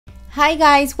Hi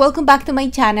guys, welcome back to my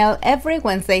channel. Every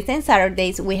Wednesdays and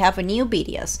Saturdays we have new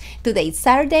videos. Today's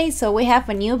Saturday, so we have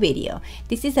a new video.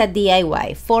 This is a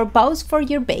DIY, 4 bows for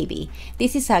your baby.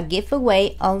 This is a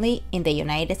giveaway only in the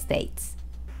United States.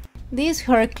 These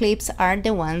hair clips are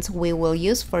the ones we will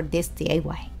use for this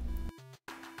DIY.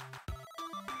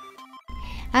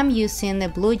 I'm using the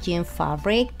blue jean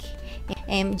fabric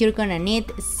and you're gonna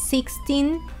need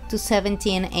 16 to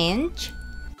 17 inch.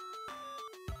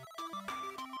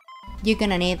 You're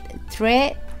gonna need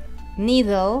thread,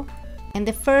 needle, and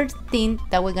the first thing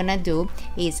that we're gonna do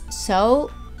is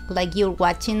sew like you're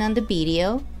watching on the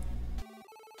video.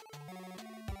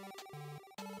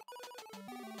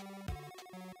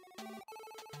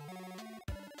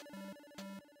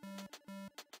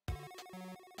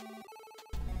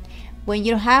 When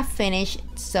you have finished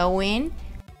sewing,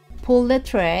 pull the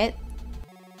thread.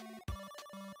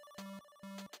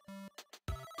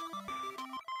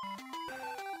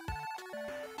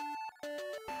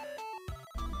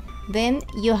 Then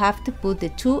you have to put the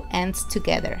two ends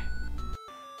together.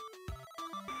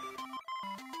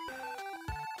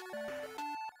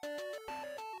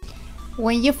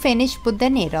 When you finish, put the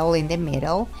needle in the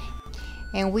middle,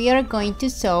 and we are going to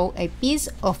sew a piece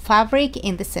of fabric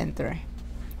in the center.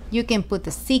 You can put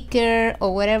a sticker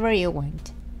or whatever you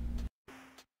want.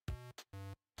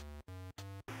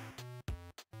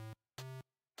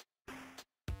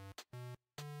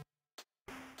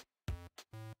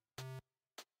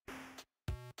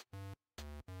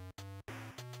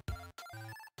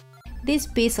 This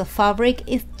piece of fabric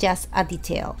is just a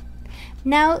detail.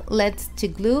 Now let's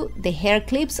glue the hair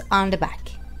clips on the back.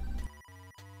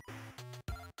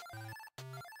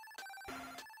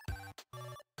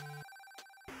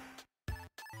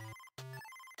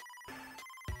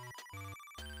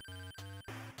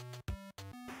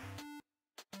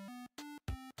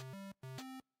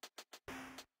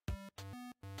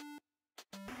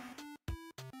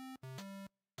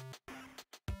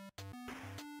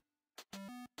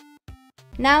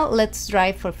 Now let's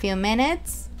dry for a few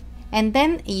minutes and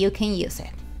then you can use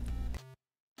it.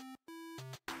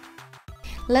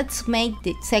 Let's make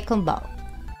the second bow.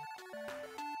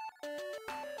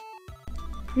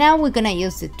 Now we're gonna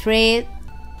use the thread,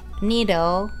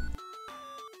 needle,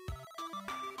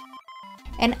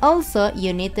 and also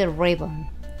you need the ribbon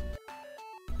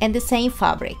and the same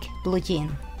fabric, blue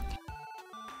jean.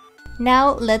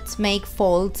 Now let's make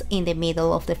folds in the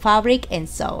middle of the fabric and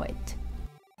sew it.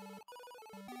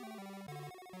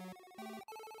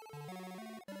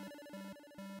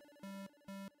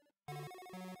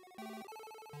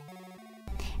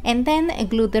 And then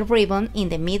glue the ribbon in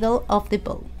the middle of the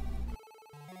bow.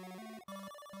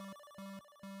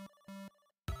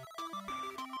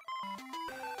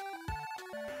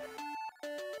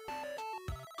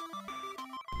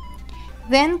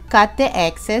 Then cut the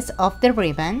excess of the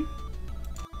ribbon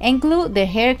and glue the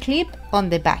hair clip on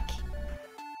the back.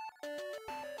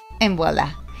 And voila!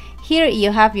 Here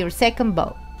you have your second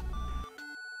bow.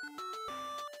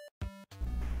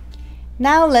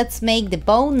 Now let's make the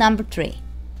bow number 3.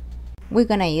 We're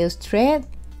gonna use thread,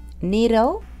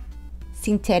 needle,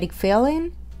 synthetic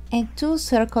filling, and 2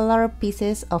 circular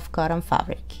pieces of cotton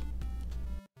fabric.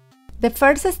 The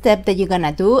first step that you're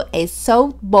gonna do is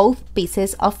sew both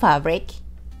pieces of fabric,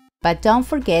 but don't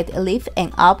forget leave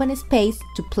an open space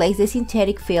to place the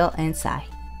synthetic fill inside.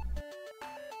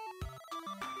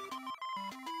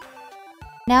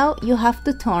 Now you have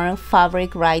to turn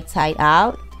fabric right side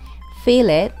out, fill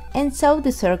it, and sew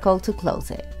the circle to close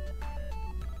it.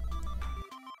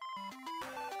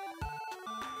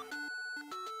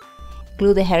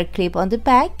 Glue the hair clip on the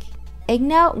back, and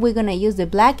now we're gonna use the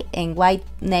black and white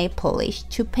nail polish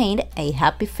to paint a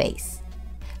happy face.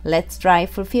 Let's dry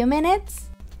for a few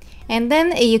minutes and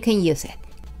then you can use it.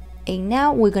 And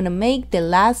now we're gonna make the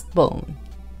last bow.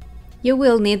 You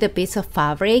will need a piece of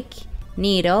fabric,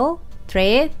 needle,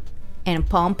 thread, and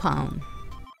pom-pom.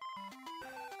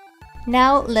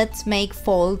 Now let's make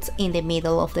folds in the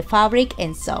middle of the fabric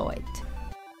and sew it.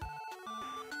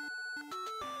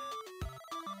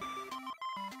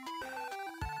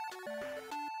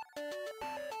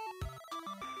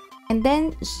 And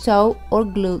then sew or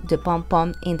glue the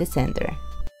pom-pom in the center.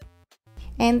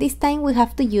 And this time we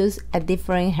have to use a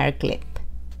different hair clip.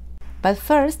 But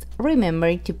first,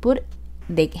 remember to put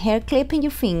the hair clip in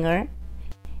your finger,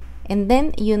 and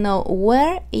then you know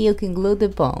where you can glue the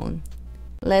bone.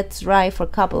 Let's dry for a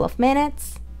couple of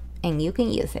minutes and you can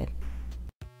use it.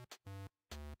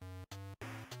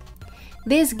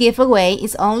 This giveaway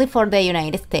is only for the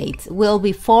United States. Will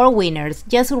be 4 winners.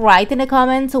 Just write in the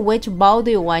comments which bow do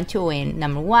you want to win.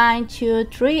 Number 1, 2,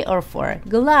 3 or 4.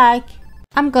 Good luck!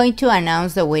 I'm going to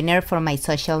announce the winner for my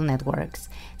social networks,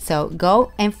 so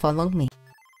go and follow me.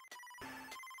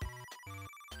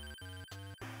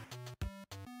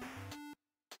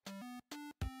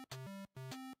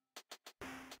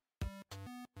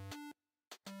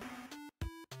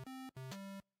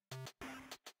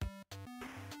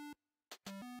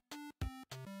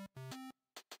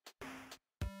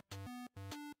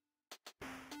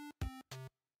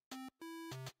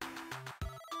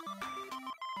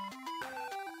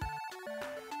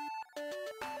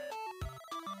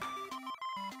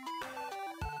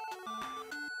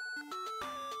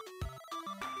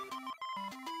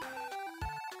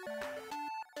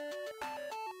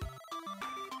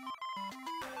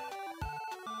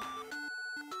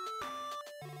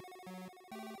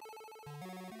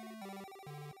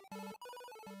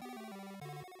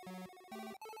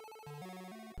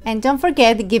 And don't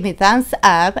forget to give me thumbs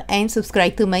up and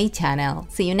subscribe to my channel.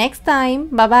 See you next time.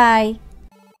 Bye bye.